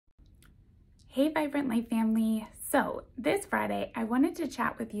Hey Vibrant Life family. So this Friday, I wanted to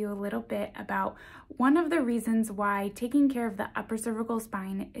chat with you a little bit about one of the reasons why taking care of the upper cervical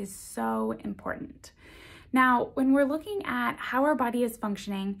spine is so important. Now, when we're looking at how our body is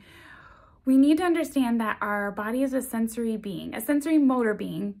functioning, we need to understand that our body is a sensory being, a sensory motor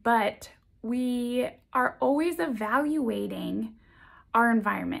being, but we are always evaluating our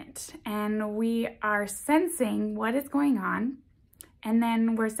environment and we are sensing what is going on. And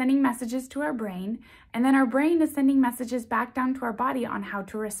then we're sending messages to our brain, and then our brain is sending messages back down to our body on how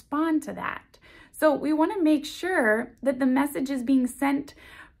to respond to that. So we want to make sure that the messages being sent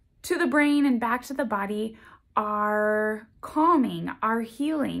to the brain and back to the body are calming, are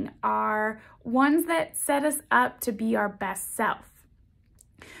healing, are ones that set us up to be our best self.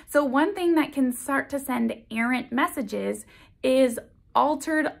 So one thing that can start to send errant messages is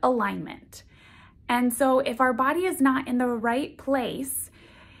altered alignment. And so if our body is not in the right place,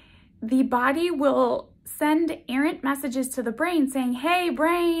 the body will send errant messages to the brain saying, hey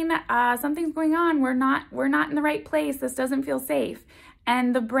brain, something's going on. We're not in the right place. This doesn't feel safe.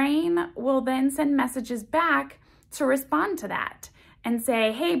 And the brain will then send messages back to respond to that and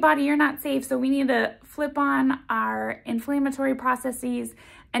say, hey body, you're not safe. So we need to flip on our inflammatory processes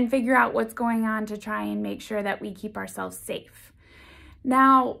and figure out what's going on to try and make sure that we keep ourselves safe.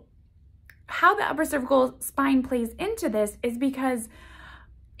 Now, how the upper cervical spine plays into this is because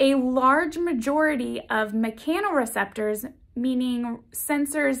a large majority of mechanoreceptors, meaning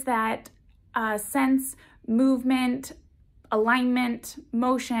sensors that sense movement, alignment,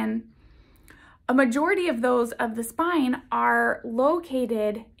 motion, a majority of those of the spine are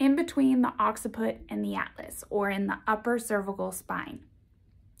located in between the occiput and the atlas, or in the upper cervical spine.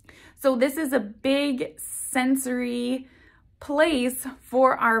 So this is a big sensory place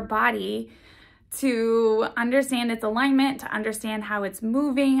for our body to understand its alignment, to understand how it's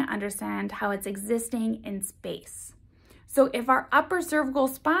moving, understand how it's existing in space. So if our upper cervical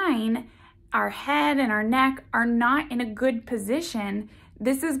spine, our head and our neck are not in a good position,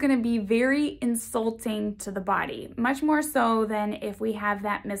 this is going to be very insulting to the body, much more so than if we have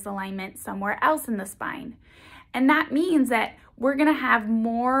that misalignment somewhere else in the spine. And that means that we're going to have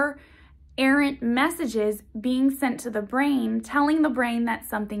more errant messages being sent to the brain, telling the brain that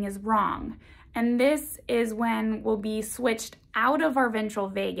something is wrong. And this is when we'll be switched out of our ventral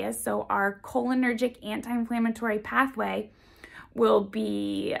vagus. So our cholinergic anti-inflammatory pathway will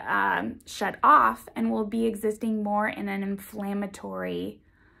be shut off and will be existing more in an inflammatory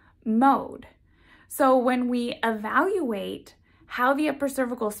mode. So when we evaluate how the upper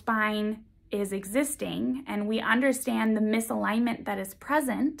cervical spine is existing and we understand the misalignment that is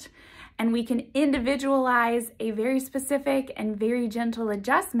present, and we can individualize a very specific and very gentle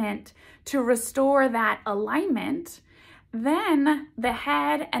adjustment to restore that alignment, then the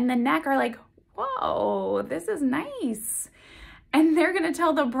head and the neck are like, whoa, this is nice. And they're gonna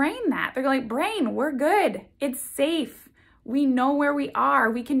tell the brain that. They're like, brain, we're good. It's safe. We know where we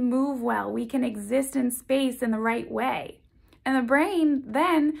are. We can move well. We can exist in space in the right way. And the brain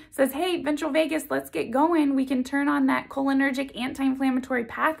then says, hey, ventral vagus, let's get going. We can turn on that cholinergic anti-inflammatory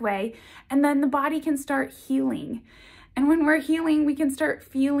pathway, and then the body can start healing. And when we're healing, we can start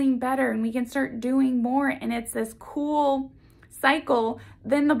feeling better and we can start doing more. And it's this cool cycle.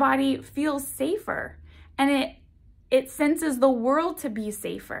 Then the body feels safer and it senses the world to be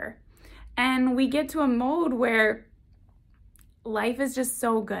safer. And we get to a mode where life is just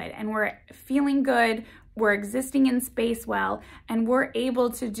so good and we're feeling good. We're existing in space well, and we're able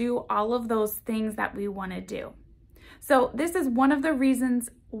to do all of those things that we want to do. So this is one of the reasons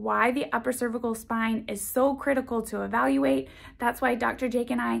why the upper cervical spine is so critical to evaluate. That's why Dr.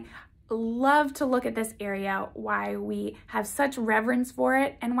 Jake and I love to look at this area, why we have such reverence for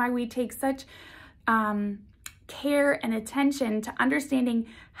it, and why we take such care and attention to understanding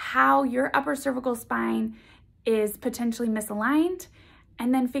how your upper cervical spine is potentially misaligned,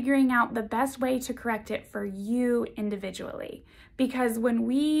 and then figuring out the best way to correct it for you individually. Because when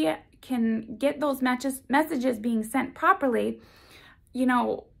we can get those messages being sent properly, you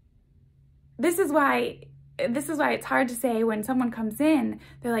know, this is why it's hard to say when someone comes in,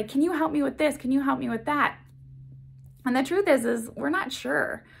 they're like, can you help me with this? Can you help me with that? And the truth is we're not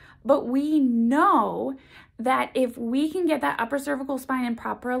sure, but we know that if we can get that upper cervical spine in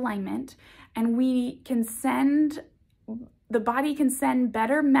proper alignment and we can the body can send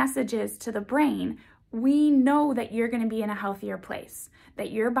better messages to the brain, we know that you're going to be in a healthier place,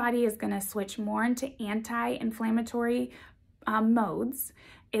 that your body is going to switch more into anti-inflammatory modes.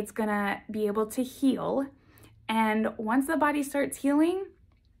 It's going to be able to heal. And once the body starts healing,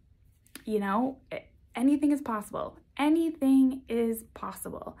 you know, anything is possible. anything is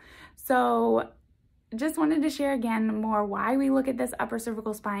possible. So just wanted to share again more why we look at this upper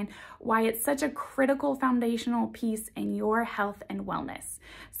cervical spine, why it's such a critical foundational piece in your health and wellness.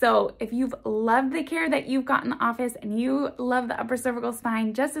 So if you've loved the care that you've got in the office and you love the upper cervical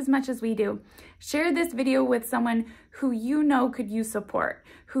spine just as much as we do, share this video with someone who you know could use support,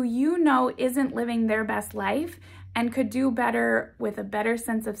 who you know isn't living their best life and could do better with a better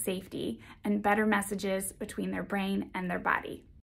sense of safety and better messages between their brain and their body.